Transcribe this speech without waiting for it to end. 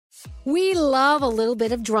We love a little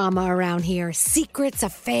bit of drama around here. Secrets,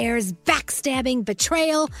 affairs, backstabbing,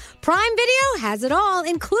 betrayal. Prime Video has it all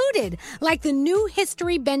included. Like the new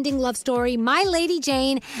history-bending love story, My Lady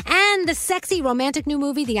Jane, and the sexy romantic new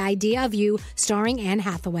movie, The Idea of You, starring Anne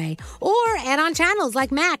Hathaway. Or add-on channels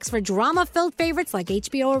like Max for drama-filled favorites like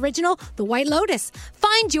HBO original, The White Lotus.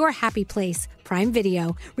 Find your happy place. Prime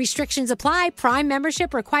Video. Restrictions apply. Prime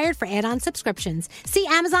membership required for add-on subscriptions. See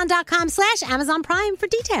Amazon.com/Amazon Prime for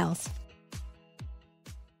details.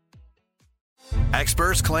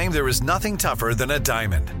 Experts claim there is nothing tougher than a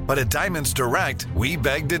diamond. But at Diamonds Direct, we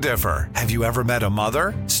beg to differ. Have you ever met a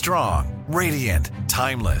mother? Strong, radiant,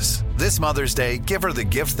 timeless. This Mother's Day, give her the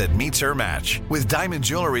gift that meets her match. With diamond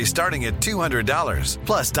jewelry starting at $200.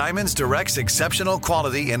 Plus Diamonds Direct's exceptional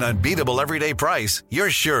quality and unbeatable everyday price, you're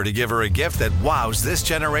sure to give her a gift that wows this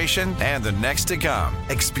generation and the next to come.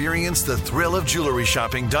 Experience the thrill of jewelry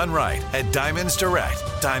shopping done right at Diamonds Direct.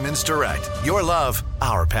 Diamonds Direct. Your love,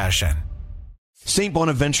 our passion. St.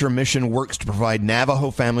 Bonaventure Mission works to provide Navajo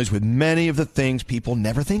families with many of the things people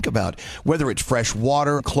never think about. Whether it's fresh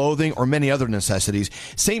water, clothing, or many other necessities,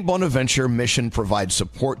 St. Bonaventure Mission provides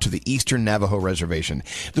support to the Eastern Navajo Reservation.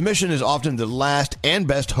 The mission is often the last and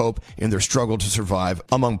best hope in their struggle to survive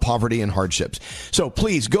among poverty and hardships. So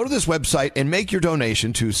please go to this website and make your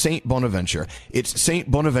donation to St. Bonaventure. It's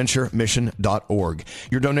stbonaventuremission.org.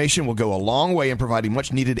 Your donation will go a long way in providing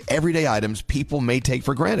much needed everyday items people may take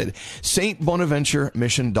for granted. stbonaventuremission.org.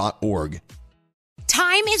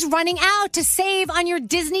 Time is running out to save on your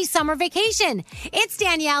Disney summer vacation. It's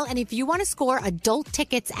Danielle, and if you want to score adult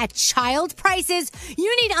tickets at child prices,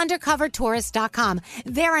 you need UndercoverTourist.com.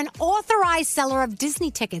 They're an authorized seller of Disney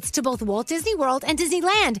tickets to both Walt Disney World and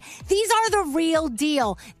Disneyland. These are the real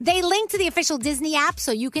deal. They link to the official Disney app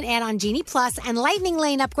so you can add on Genie Plus and Lightning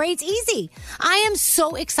Lane upgrades easy. I am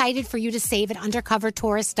so excited for you to save at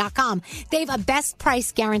UndercoverTourist.com. They have a best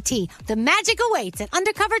price guarantee. The magic awaits at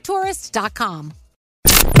UndercoverTourist.com.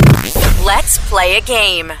 Let's play a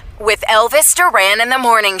game with Elvis Duran in the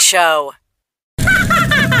Morning Show.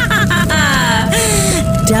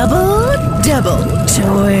 Double,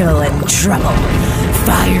 toil and trouble.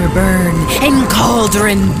 Fire burn and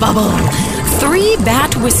cauldron bubble. 3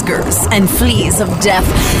 bat whiskers and fleas of death.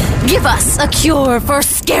 Give us a cure for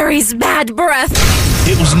Scary's bad breath.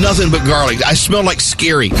 It was nothing but garlic. I smelled like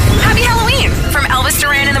Scary. Happy Halloween from Elvis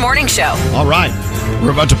Duran in the Morning Show. All right.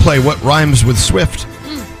 We're about to play What Rhymes with Swift.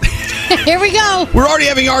 Here we go. We're already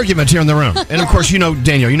having arguments here in the room. And, of course, you know,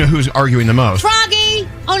 Danielle, you know who's arguing the most. Froggy.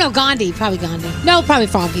 Oh, no, Gandhi. Probably Gandhi. No, probably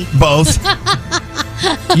Froggy. Both.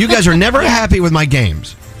 You guys are never happy with my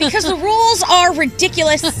games. Because the rules are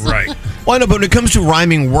ridiculous. Right. Well, I know, but when it comes to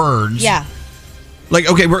rhyming words. Yeah. Like,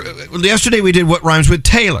 okay, yesterday we did What Rhymes with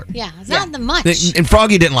Taylor. Yeah, it's not that much. And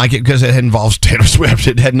Froggy didn't like it because it involves Taylor Swift.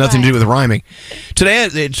 It had nothing to do with rhyming. Today,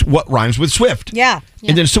 it's What Rhymes with Swift. Yeah.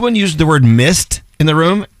 And then someone used the word mist in the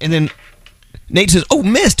room, and then Nate says, oh,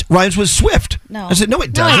 mist rhymes with Swift. No. I said, no,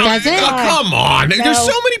 it doesn't. No, it doesn't. Oh, come on. No. There's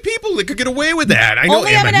so many people that could get away with that. I know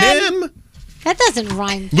Only Eminem. That doesn't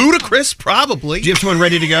rhyme. Ludacris, probably. Do you have someone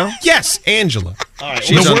ready to go? Yes, Angela. All right.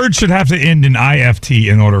 The word should have to end in IFT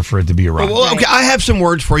in order for it to be a rhyme. Well, okay, I have some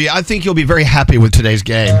words for you. I think you'll be very happy with today's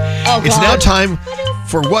game. Oh, it's God. now time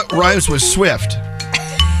for What Rhymes with Swift.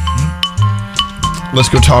 Let's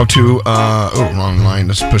go talk to, wrong line.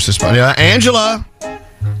 Let's push this button. Angela.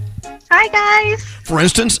 Hi, guys. For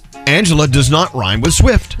instance, Angela does not rhyme with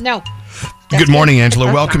Swift. No. Good morning,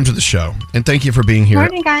 Angela. Welcome to the show. And thank you for being here.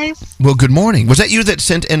 Morning, guys. Well, good morning. Was that you that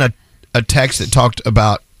sent in a text that talked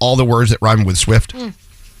about all the words that rhyme with Swift?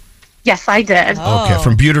 Yes, I did. Okay,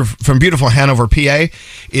 from beautiful Hanover, PA,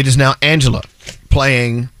 it is now Angela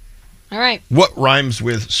playing All right. What Rhymes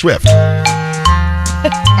with Swift. I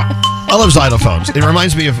love xylophones. It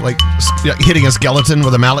reminds me of like hitting a skeleton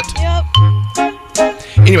with a mallet. Yep.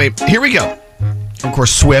 Anyway, here we go. Of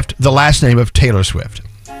course, Swift, the last name of Taylor Swift.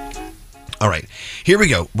 All right, here we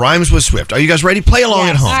go. Rhymes with Swift. Are you guys ready? Play along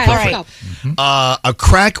at home. All right, let's go. A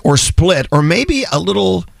crack or split, or maybe a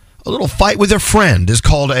little fight with a friend is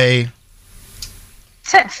called a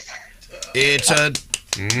Tiff. It's a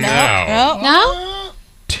No?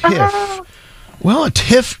 tiff. Well, a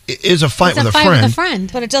tiff is a fight, It's with, a a fight friend. with a friend.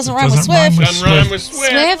 But it doesn't rhyme with Swift. Doesn't rhyme with Swift.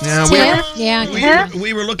 Swift, Yeah, Tiff, yeah.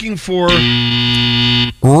 We were looking for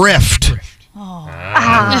rift. Okay. All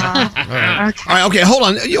right, okay, hold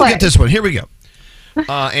on. You'll get this one. Here we go.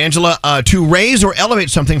 Angela, to raise or elevate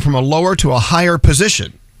something from a lower to a higher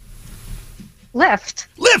position. Lift.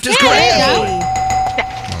 Lift is correct. All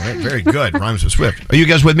right, very good. Rhymes with Swift. Are you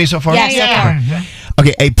guys with me so far? Yes, Yeah.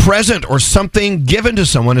 Okay, a present or something given to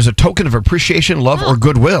someone as a token of appreciation, love, or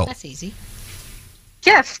goodwill. That's easy.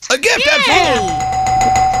 Gift. A gift, absolutely.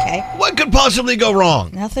 Okay. What could possibly go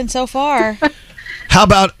wrong? Nothing so far. How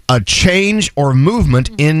about a change or movement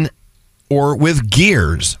in or with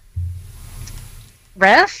gears?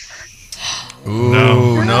 Riff.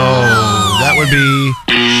 Ooh, no. That would be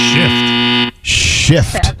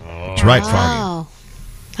shift. That's right, Froggy. Oh,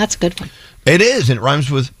 that's a good one. It is, and it rhymes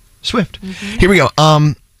with swift. Here we go.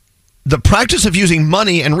 The practice of using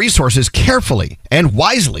money and resources carefully and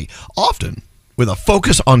wisely, often with a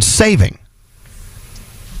focus on saving.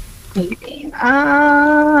 Remember,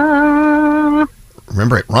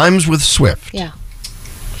 it rhymes with swift. Yeah.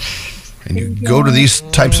 And you go to these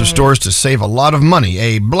types of stores to save a lot of money.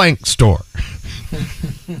 A blank store.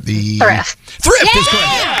 The Thrift. Thrift is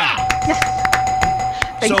correct.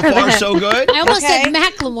 So far, so good. I almost said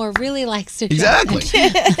Macklemore really likes to. Exactly.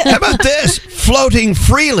 How about this? Floating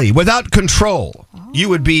freely without control. You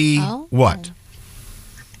would be what?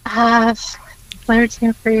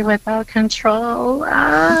 Floating free without control.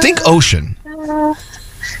 Think ocean.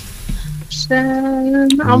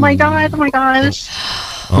 Oh my god! Oh my gosh!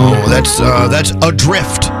 Oh, that's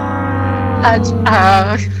adrift.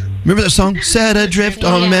 Remember that song? Set adrift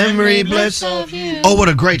on memory bliss. Oh, what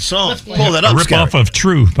a great song. Pull that up, A rip-off of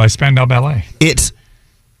True by Spandau Ballet. It's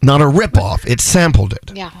not a rip-off. It sampled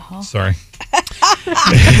it. Yeah. Sorry.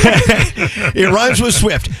 It rhymes with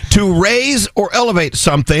swift. To raise or elevate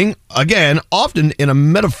something, again, often in a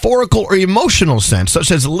metaphorical or emotional sense,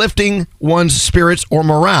 such as lifting one's spirits or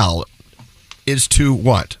morale, is to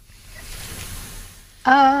what?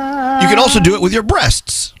 You can also do it with your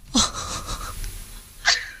breasts.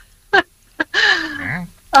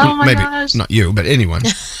 Oh my Maybe gosh! not you, but anyone.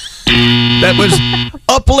 That was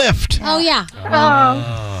uplift. Oh yeah.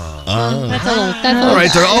 That's a little. All right,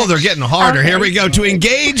 they're getting harder. Here we go. To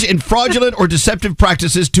engage in fraudulent or deceptive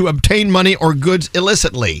practices to obtain money or goods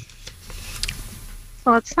illicitly.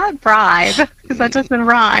 Well, it's not bribe because that doesn't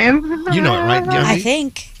rhyme. You know it, right? I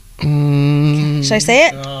think. Should I say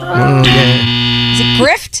it? Yeah. Is it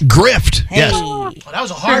grift? Grift. Hey. Yes. Oh, that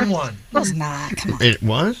was a hard one. It was not. Come on. It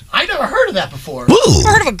was? I never heard of that before. Woo. Ever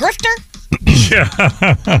heard of a grifter? Okay.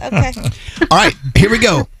 All right, here we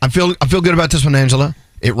go. I feel good about this one, Angela.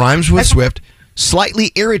 It rhymes with swift.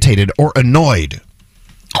 Slightly irritated or annoyed.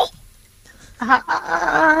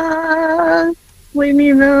 We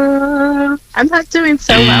need I'm not doing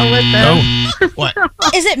so well with this. Oh, what?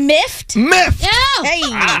 Is it miffed? Miffed. Oh. Hey.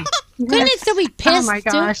 Couldn't it still be pissed? Oh my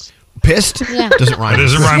gosh! Pissed? Yeah. Doesn't rhyme. It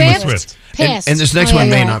doesn't rhyme with swift. Pissed. And this next one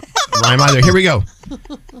may not rhyme either. Here we go.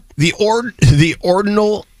 The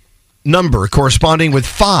ordinal number corresponding with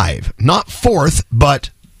 5, not fourth, but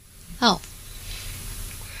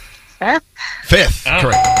fifth.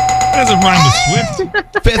 Correct. That doesn't rhyme with swift.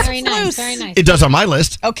 Fifth. Very nice. Very nice. It does on my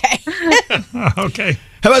list. Okay. Okay.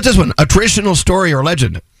 How about this one? A traditional story or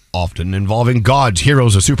legend, often involving gods,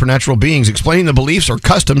 heroes, or supernatural beings, explaining the beliefs or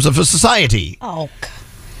customs of a society. Oh,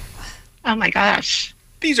 Oh my gosh!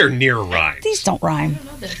 These are near rhymes. these don't rhyme.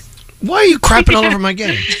 Why are you crapping all over my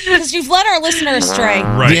game? Because you've led our listener astray.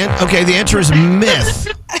 Right. The answer is myth.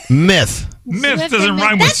 Myth. Myth doesn't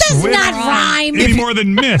rhyme with That does swift. not rhyme. Any more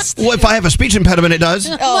than mist. Well, if I have a speech impediment, it does.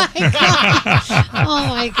 Oh, Oh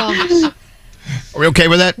my gosh. Are we okay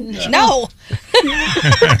with that? no.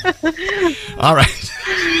 All right.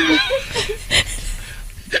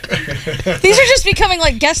 These are just becoming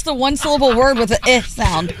like guess the one syllable word with an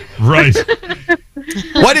sound. Right.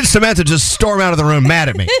 Why did Samantha just storm out of the room mad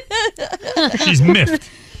at me? She's miffed.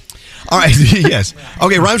 All right, yes.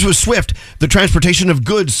 Okay, rhymes with swift. The transportation of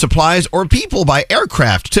goods, supplies, or people by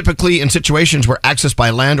aircraft, typically in situations where access by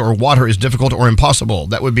land or water is difficult or impossible.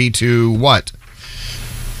 That would be to what?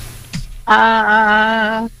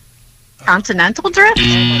 Continental drift.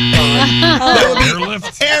 That would be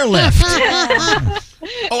Airlift. airlift.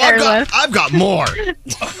 Oh, I've got more.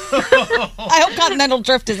 I hope continental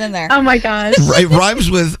drift is in there. Oh my gosh! It rhymes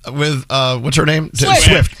with what's her name?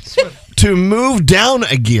 Swift. To move down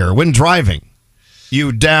a gear when driving.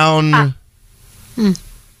 You down.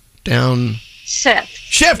 Down. Shift.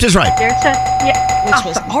 Shift is right. Your shift. Yeah. Which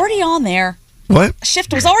was already on there. What?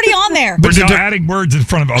 Shift was already on there. We're now adding words in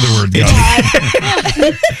front of other words.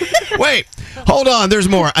 Wait, hold on. There's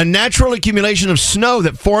more. A natural accumulation of snow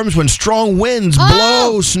that forms when strong winds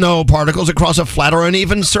blow snow particles across a flat or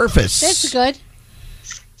uneven surface. That's good.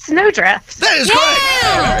 Snowdrift. That is correct.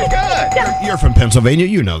 Very good. You're from Pennsylvania.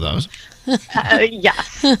 You know those.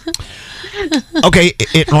 Yes. Okay,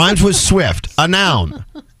 it rhymes with swift. A noun.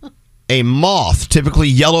 A moth, typically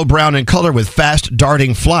yellow-brown in color with fast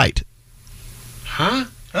darting flight.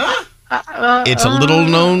 It's a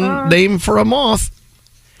little-known name for a moth.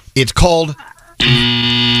 It's called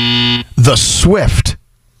The Swift.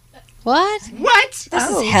 What? What? This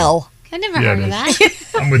is hell. I never heard of that.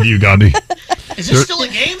 I'm with you, Gandhi. Is this still a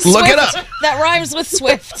game? Look it up. That rhymes with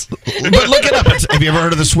Swift. But look it up. Have you ever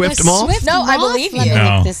heard of the Swift moth? Swift No, I moth? believe Let you. me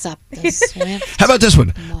No. look this up. The Swift. How about this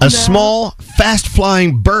one? A small,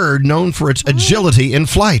 fast-flying bird known for its agility in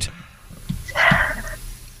flight.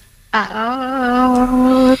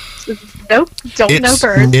 Nope. Don't know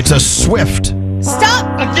birds. It's a swift.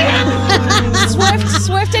 Stop!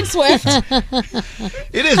 Swift and Swift.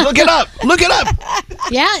 It is. Look it up. Look it up.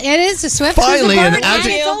 Yeah, it is a Swift. Finally, It's a an bird, and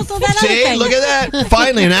adjective. it's also that other See, thing. look at that.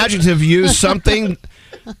 Finally, an adjective used something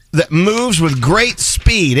that moves with great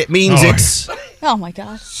speed. It means Oh. it's Oh my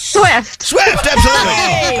gosh. Swift. swift.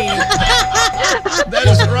 Absolutely. That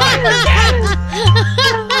is right.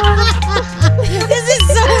 This is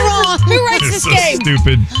so wrong. Who writes It's this so game?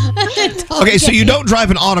 stupid. Okay, so you don't drive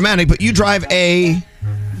an automatic, but you drive a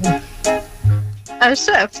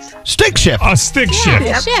Swift. stick shift. A stick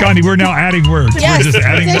shift. shift. Gandhi, we're now adding words. Yes. We're just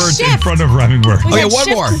adding It's a words in shift. front of rhyming words. We Okay, got one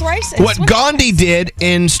shift more. thrice and What Swift. Gandhi did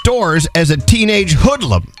in stores as a teenage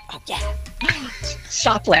hoodlum.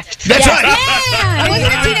 Shoplift. That's right. I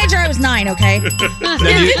wasn't a teenager. I was 9. Okay. Now,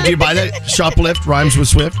 do you buy that? Shoplift rhymes with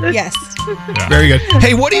swift. Yes. Very good.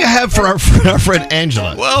 Hey, what do you have for our friend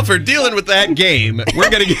Angela? Well, for dealing with that game, we're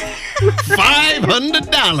going to get $500.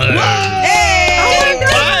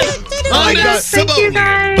 Oh my God. Thank you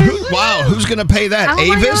guys. Wow, who's going to pay that? Oh my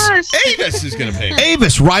Avis? gosh. Avis is going to pay.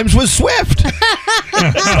 Avis rhymes with Swift.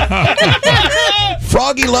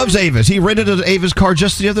 Froggy loves Avis. He rented an Avis car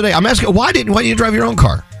just the other day. I'm asking, why didn't you drive your own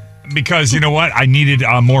car? Because you know what? I needed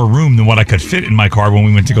more room than what I could fit in my car when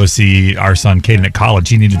we went to go see our son Caden at college.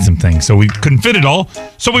 He needed some things, so we couldn't fit it all.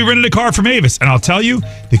 So we rented a car from Avis. And I'll tell you,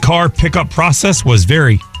 the car pickup process was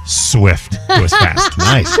very swift. It was fast.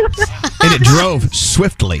 Nice. And it drove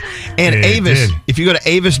swiftly. And It Avis, did. if you go to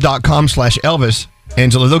avis.com/Elvis,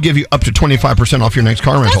 Angela, they'll give you up to 25% off your next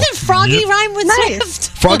car rental. Doesn't Froggy rhyme with Swift?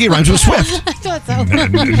 Froggy rhymes with Swift. I thought so.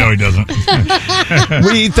 No, he doesn't.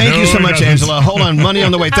 Thank you so No, much, he doesn't. Angela. Hold on, money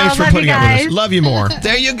on the way. Thanks for love you putting up with us. guys. Love you more.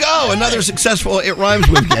 There you go. Another successful It Rhymes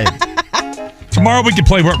With game. Tomorrow we can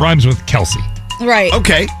play what rhymes with Kelsey. Right.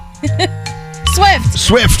 Okay. Swift.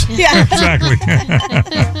 Swift. Yeah. Exactly.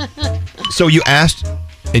 So you asked,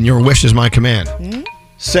 and your wish is my command.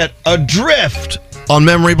 Set adrift on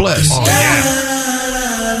Memory Bliss. Oh, yeah.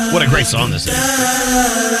 What a great song this is.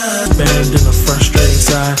 Band in a frustrating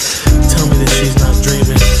side. Tell me that she's not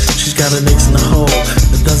dreaming. She's got an ace in the hole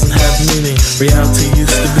that doesn't have meaning. Reality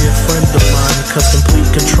used to be a friend of mine. Cause complete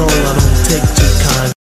control I don't take too